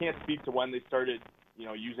I can't speak to when they started,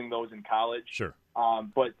 using those in college. Sure.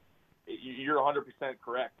 But you're 100%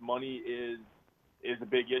 correct. Money is a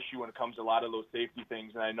big issue when it comes to a lot of those safety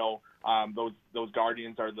things. And I know those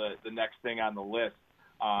guardians are the next thing on the list.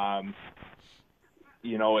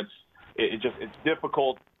 It's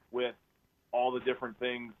difficult with all the different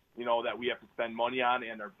things, that we have to spend money on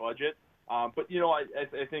and our budget. But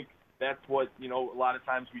I think that's what, a lot of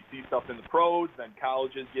times we see stuff in the pros, then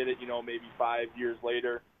colleges get it, maybe 5 years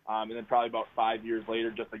later. And then probably about 5 years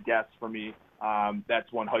later, just a guess for me,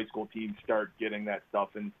 that's when high school teams start getting that stuff.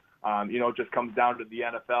 And, it just comes down to the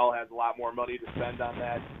NFL has a lot more money to spend on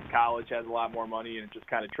that. College has a lot more money, and it just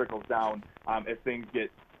kind of trickles down as things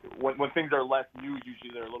get when things are less new.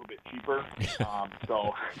 Usually they're a little bit cheaper.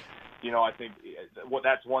 So, I think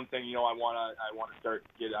that's one thing. I want to start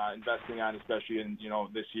investing on, especially in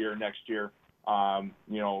this year, next year. I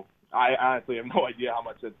honestly have no idea how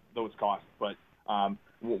much those cost, but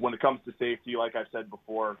when it comes to safety, like I've said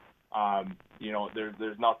before,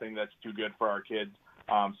 there's nothing that's too good for our kids.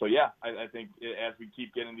 I think as we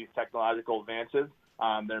keep getting these technological advances,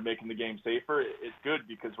 they're making the game safer. It's good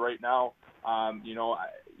because right now,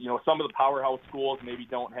 some of the powerhouse schools maybe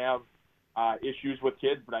don't have issues with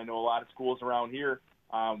kids, but I know a lot of schools around here,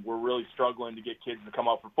 we're really struggling to get kids to come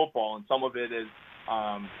out for football, and some of it is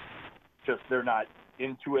just they're not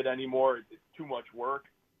into it anymore. It's too much work,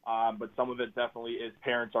 but some of it definitely is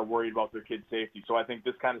parents are worried about their kids' safety. So I think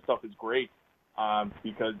this kind of stuff is great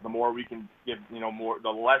because the more we can give, the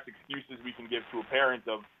less excuses we can give to a parent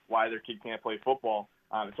of why their kid can't play football,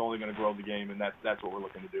 it's only going to grow the game, and that's what we're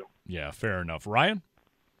looking to do. Yeah, fair enough. Ryan?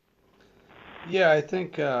 Yeah, I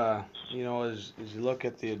think, as you look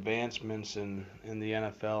at the advancements in the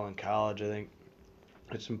NFL and college, I think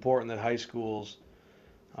it's important that high schools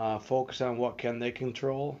focus on what can they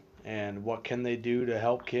control and what can they do to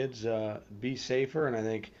help kids be safer. And I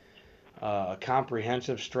think a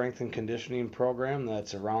comprehensive strength and conditioning program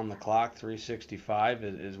that's around the clock, 365,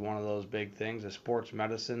 is one of those big things. A sports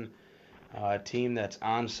medicine team that's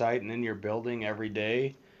on site and in your building every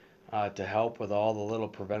day to help with all the little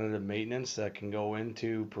preventative maintenance that can go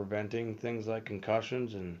into preventing things like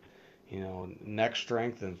concussions and, neck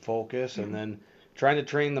strength and focus, and then trying to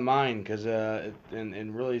train the mind because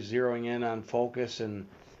and really zeroing in on focus and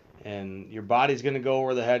your body's going to go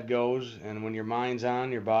where the head goes, and when your mind's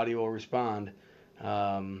on, your body will respond.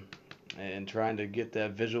 And trying to get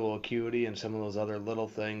that visual acuity and some of those other little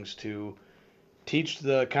things to teach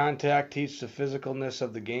the contact, teach the physicalness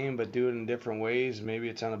of the game, but do it in different ways. Maybe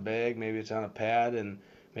it's on a bag, maybe it's on a pad, and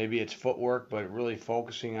maybe it's footwork, but really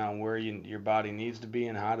focusing on where your body needs to be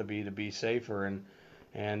and how to be safer,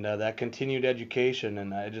 and that continued education.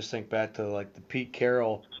 And I just think back to like the Pete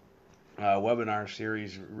Carroll webinar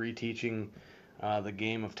series, reteaching the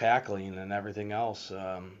game of tackling and everything else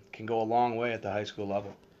can go a long way at the high school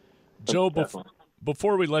level. Joe,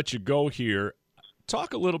 before we let you go here,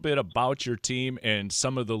 talk a little bit about your team and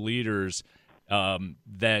some of the leaders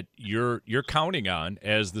that you're counting on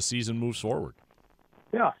as the season moves forward.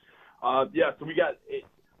 Yeah. So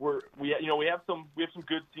we have some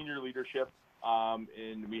good senior leadership,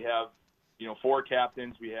 and we have 4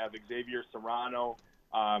 captains. We have Xavier Serrano.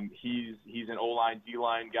 He's an O-line,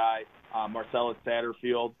 D-line guy. Marcellus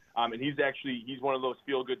Satterfield, and he's one of those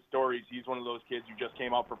feel-good stories. He's one of those kids who just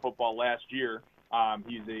came out for football last year.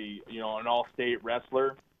 He's an all-state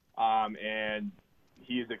wrestler, and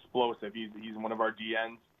he is explosive. He's one of our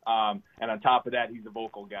DNs, and on top of that, he's a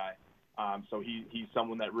vocal guy. So he's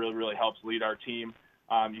someone that really, really helps lead our team.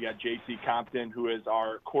 You got J.C. Compton, who is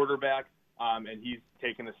our quarterback, and he's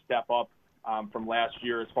taken a step up from last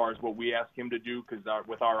year as far as what we ask him to do, because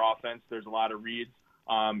with our offense, there's a lot of reads,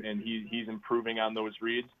 and he's improving on those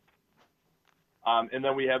reads. And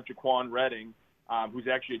then we have Jaquan Redding, who's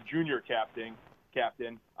actually a junior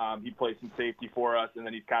captain. He plays some safety for us, and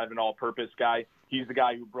then he's kind of an all-purpose guy. He's the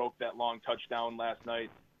guy who broke that long touchdown last night,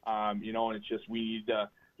 and it's just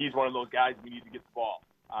he's one of those guys we need to get the ball.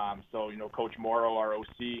 So Coach Morrow, our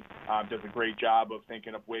OC, does a great job of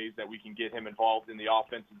thinking of ways that we can get him involved in the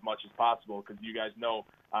offense as much as possible, because you guys know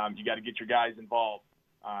you got to get your guys involved.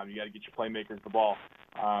 You got to get your playmakers the ball.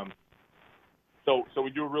 So we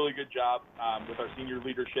do a really good job with our senior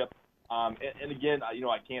leadership. And again,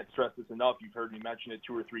 I can't stress this enough. You've heard me mention it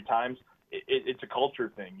 2 or 3 times. It's a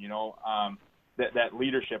culture thing, that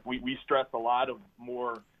leadership. We stress a lot of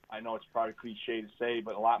more, I know it's probably cliche to say,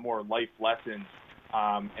 but a lot more life lessons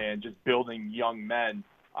and just building young men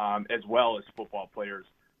as well as football players.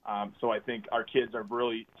 So I think our kids are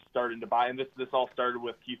really starting to buy, and this all started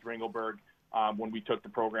with Keith Ringelberg when we took the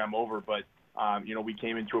program over. But, we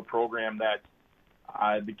came into a program that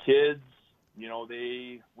the kids,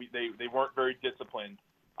 they weren't very disciplined,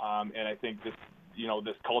 and I think this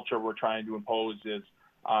culture we're trying to impose is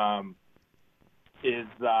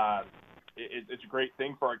it's a great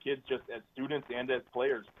thing for our kids, just as students and as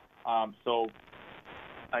players. So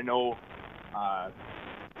I know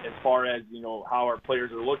as far as how our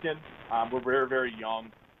players are looking, we're very, very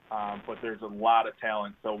young, but there's a lot of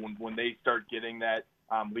talent. So when they start getting that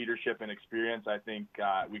leadership and experience, I think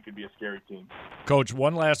we could be a scary team. Coach,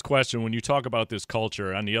 one last question. When you talk about this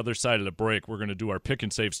culture, on the other side of the break, we're going to do our Pick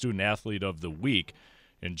and Save Student Athlete of the Week.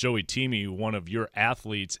 And Joey Teamy, one of your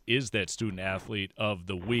athletes, is that Student Athlete of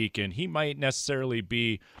the Week. And he might necessarily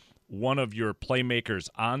be one of your playmakers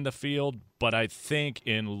on the field, but I think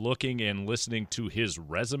in looking and listening to his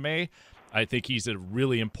resume, I think he's a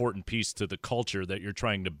really important piece to the culture that you're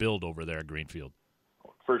trying to build over there at Greenfield.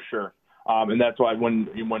 For sure. And that's why when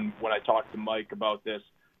I talked to Mike about this,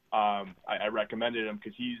 I recommended him,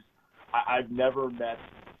 because he's I've never met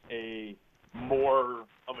a more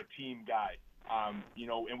of a team guy.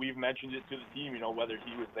 And we've mentioned it to the team, whether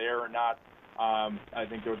he was there or not. I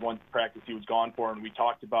think there was one practice he was gone for, and we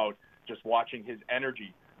talked about just watching his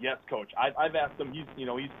energy. Yes, Coach. I've asked him. He's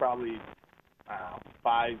probably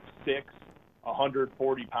 5'6",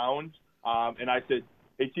 140 pounds. And I said,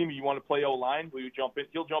 hey, Timmy, you want to play O-line? Will you jump in?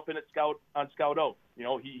 He'll jump in at Scout O.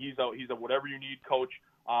 He's a whatever you need coach.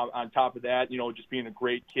 On top of that, just being a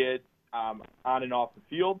great kid on and off the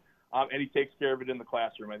field. And he takes care of it in the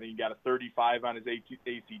classroom. I think he got a 35 on his ACT.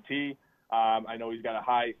 I know he's got a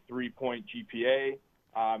high 3-point GPA.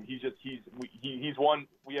 He's won.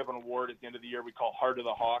 We have an award at the end of the year we call Heart of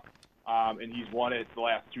the Hawk, and he's won it the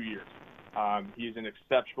last 2 years. He's an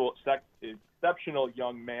exceptional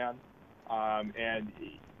young man, and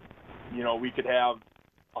we could have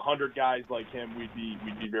 100 guys like him. We'd be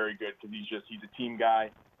very good because he's a team guy,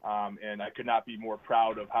 and I could not be more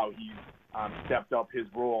proud of how he's stepped up his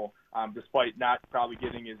role, despite not probably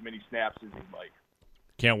getting as many snaps as he'd like.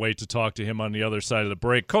 Can't wait to talk to him on the other side of the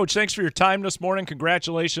break. Coach, thanks for your time this morning.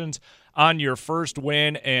 Congratulations on your first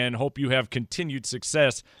win, and hope you have continued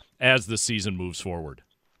success as the season moves forward.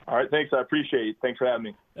 All right, thanks. I appreciate it. Thanks for having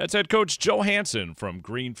me. That's head coach Joe Hansen from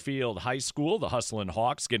Greenfield High School. The Hustlin'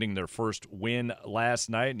 Hawks getting their first win last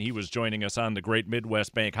night, and he was joining us on the Great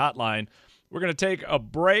Midwest Bank Hotline. We're going to take a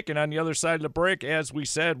break, and on the other side of the break, as we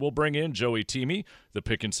said, we'll bring in Joey Teamy, the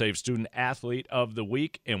Pick and Save Student Athlete of the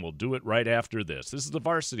Week, and we'll do it right after this. This is the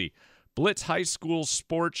Varsity Blitz High School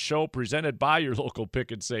Sports Show presented by your local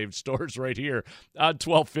Pick and Save stores right here on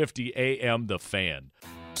 1250 AM The Fan.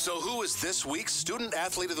 So who is this week's Student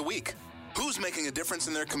Athlete of the Week? Who's making a difference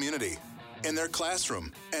in their community, in their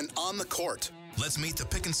classroom, and on the court? Let's meet the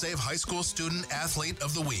Pick and Save High School Student Athlete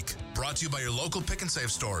of the Week, brought to you by your local Pick and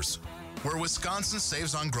Save stores, where Wisconsin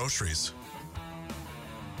saves on groceries.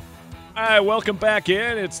 All right, welcome back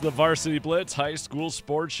in. It's the Varsity Blitz High School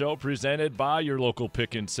Sports Show presented by your local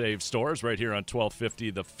Pick and Save stores right here on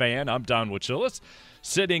 1250 The Fan. I'm Don Wachillis,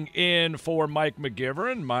 sitting in for Mike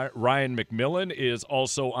McGivern. Ryan McMillan is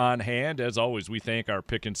also on hand. As always, we thank our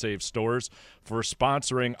Pick and Save stores for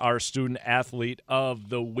sponsoring our Student Athlete of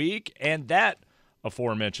the Week. And that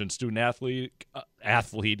aforementioned student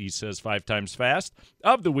athlete, he says 5 times fast,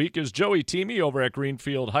 of the week is Joey Teamy over at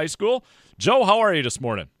Greenfield High School. Joe, how are you this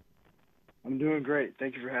morning? I'm doing great.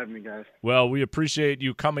 Thank you for having me, guys. Well, we appreciate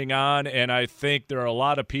you coming on, and I think there are a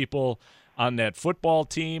lot of people on that football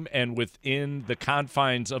team and within the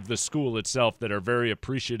confines of the school itself that are very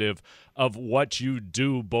appreciative of what you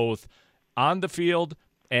do both on the field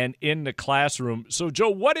and in the classroom. So, Joe,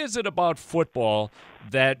 what is it about football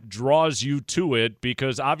that draws you to it?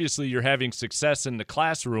 Because obviously you're having success in the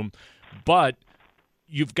classroom, but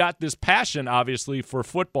you've got this passion, obviously, for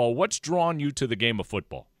football. What's drawn you to the game of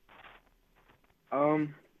football?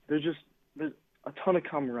 There's a ton of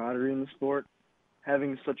camaraderie in the sport.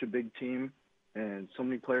 Having such a big team and so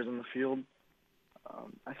many players on the field,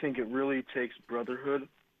 I think it really takes brotherhood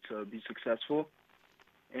to be successful,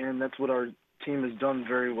 and that's what our team has done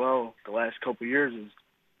very well the last couple of years, is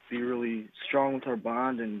be really strong with our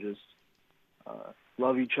bond and just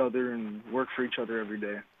love each other and work for each other every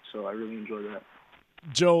day. So I really enjoy that.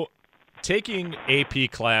 Joe, taking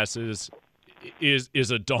AP classes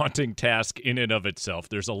is a daunting task in and of itself.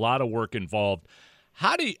 There's a lot of work involved.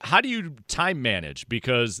 How do you time manage?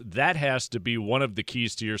 Because that has to be one of the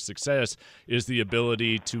keys to your success, is the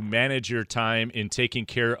ability to manage your time in taking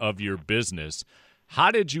care of your business.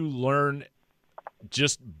 How did you learn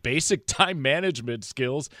just basic time management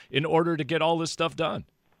skills in order to get all this stuff done?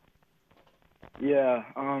 Yeah,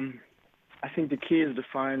 I think the key is to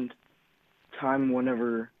find time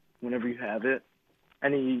whenever you have it.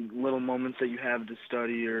 Any little moments that you have to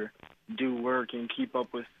study or do work and keep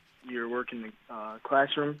up with your work in the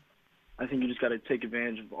classroom, I think you just got to take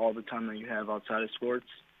advantage of all the time that you have outside of sports.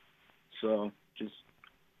 So just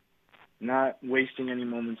not wasting any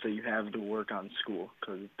moments that you have to work on school,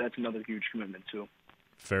 because that's another huge commitment too.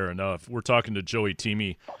 Fair enough. We're talking to Joey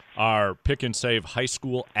Teamy, our Pick and Save High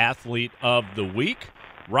School Athlete of the Week.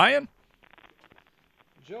 Ryan?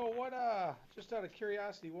 Joe, just out of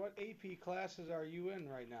curiosity, what AP classes are you in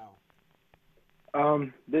right now?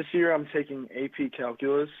 This year I'm taking AP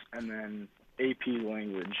Calculus and then AP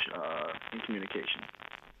Language and Communication.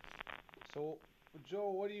 So,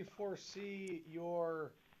 Joe, what do you foresee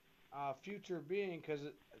your future being? Because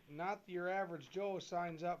not your average Joe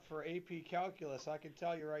signs up for AP Calculus. I can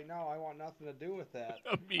tell you right now, I want nothing to do with that.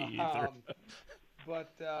 Me either.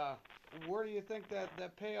 But where do you think that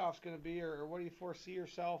payoff's going to be, or what do you foresee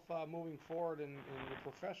yourself moving forward in your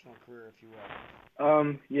professional career, if you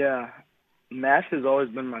will? Yeah, math has always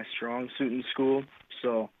been my strong suit in school.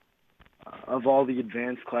 So of all the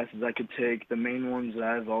advanced classes I could take, the main ones that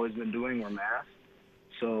I've always been doing were math.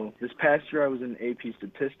 So this past year I was in AP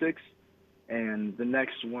Statistics, and the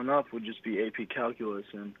next one up would just be AP Calculus.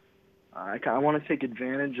 And I want to take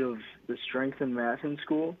advantage of the strength in math in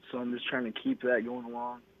school, so I'm just trying to keep that going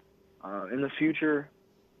along. In the future,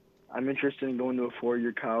 I'm interested in going to a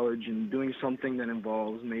 4-year college and doing something that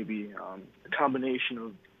involves maybe a combination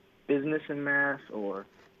of business and math, or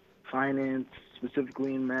finance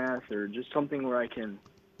specifically in math, or just something where I can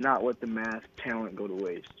not let the math talent go to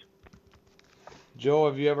waste. Joe,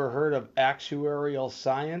 have you ever heard of actuarial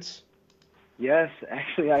science? Yes,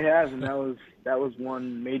 actually I have, and that was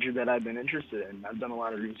one major that I've been interested in. I've done a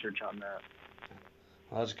lot of research on that.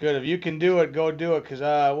 Well, that's good. If you can do it, go do it, because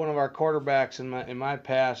one of our quarterbacks in my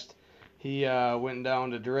past, he went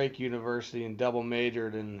down to Drake University and double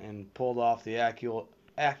majored and pulled off the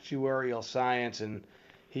actuarial science, and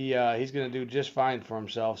he's going to do just fine for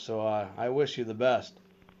himself. So I wish you the best.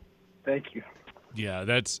 Thank you. Yeah,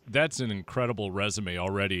 that's an incredible resume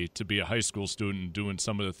already to be a high school student doing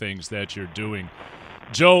some of the things that you're doing.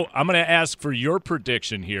 Joe, I'm going to ask for your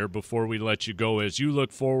prediction here before we let you go. As you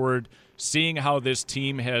look forward, seeing how this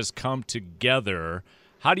team has come together,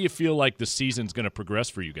 how do you feel like the season's going to progress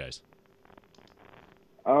for you guys?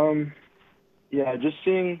 Yeah, just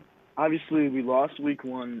seeing, obviously we lost week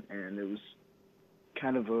 1, and it was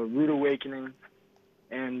kind of a rude awakening.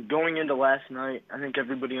 And going into last night, I think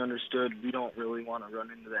everybody understood we don't really want to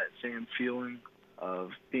run into that same feeling of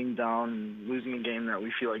being down and losing a game that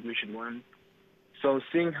we feel like we should win. So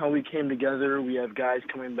seeing how we came together, we have guys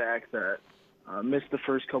coming back that missed the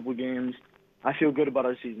first couple games. I feel good about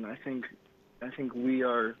our season. I think we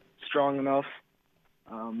are strong enough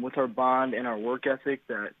with our bond and our work ethic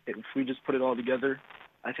that if we just put it all together,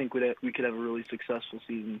 I think we could have a really successful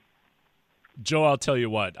season. Joe, I'll tell you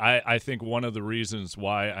what, I think one of the reasons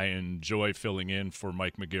why I enjoy filling in for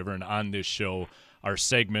Mike McGivern on this show are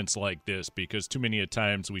segments like this, because too many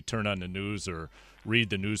times we turn on the news or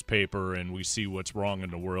read the newspaper and we see what's wrong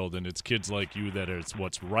in the world, and it's kids like you that it's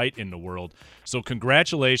what's right in the world. So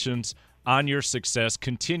congratulations on your success,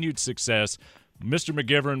 continued success. Mr.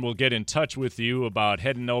 McGivern will get in touch with you about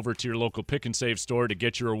heading over to your local Pick and Save store to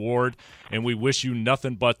get your award, and we wish you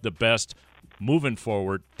nothing but the best moving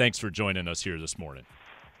forward. Thanks for joining us here this morning.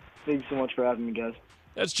 Thanks so much for having me, guys.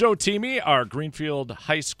 That's Joe Teamy, our Greenfield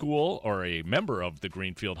High School, or a member of the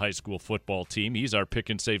Greenfield High School football team. He's our Pick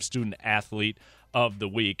and Save Student Athlete of the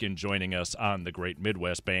Week, and joining us on the Great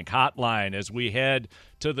Midwest Bank Hotline as we head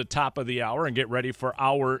to the top of the hour and get ready for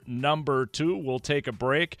hour number 2. We'll take a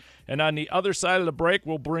break, and on the other side of the break,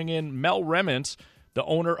 we'll bring in Mel Remens, the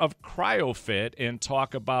owner of CryoFit, and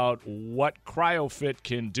talk about what CryoFit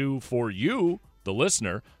can do for you, the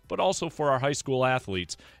listener, but also for our high school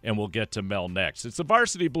athletes, and we'll get to Mel next. It's the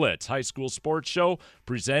Varsity Blitz High School Sports Show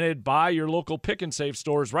presented by your local Pick and Save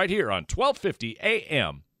stores right here on 1250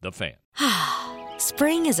 AM, The Fan.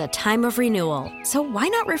 Spring is a time of renewal, so why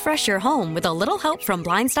not refresh your home with a little help from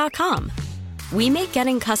Blinds.com? We make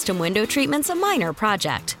getting custom window treatments a minor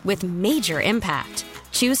project with major impact.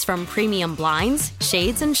 Choose from premium blinds,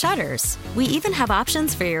 shades, and shutters. We even have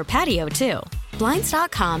options for your patio, too.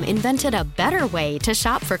 Blinds.com invented a better way to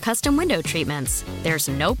shop for custom window treatments. There's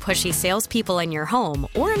no pushy salespeople in your home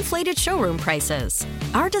or inflated showroom prices.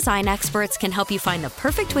 Our design experts can help you find the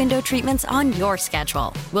perfect window treatments on your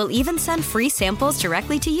schedule. We'll even send free samples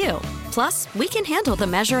directly to you. Plus, we can handle the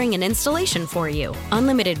measuring and installation for you.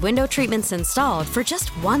 Unlimited window treatments installed for just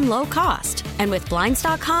one low cost. And with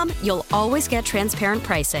Blinds.com, you'll always get transparent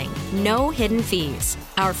pricing. No hidden fees.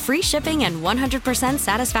 Our free shipping and 100%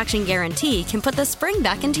 satisfaction guarantee can put the spring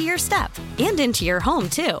back into your step and into your home,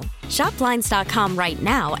 too. Shop Blinds.com right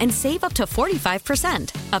now and save up to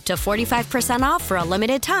 45%. Up to 45% off for a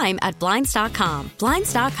limited time at Blinds.com.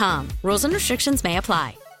 Blinds.com. Rules and restrictions may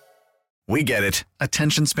apply. We get it.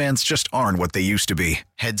 Attention spans just aren't what they used to be.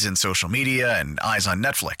 Heads in social media and eyes on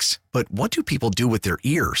Netflix. But what do people do with their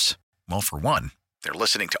ears? Well, for one, they're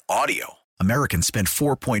listening to audio. Americans spend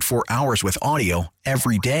 4.4 hours with audio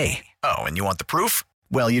every day. Oh, and you want the proof?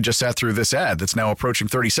 Well, you just sat through this ad that's now approaching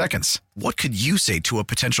 30 seconds. What could you say to a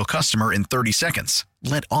potential customer in 30 seconds?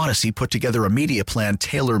 Let Odyssey put together a media plan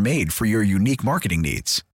tailor-made for your unique marketing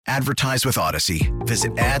needs. Advertise with Odyssey.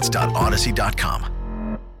 Visit ads.odyssey.com.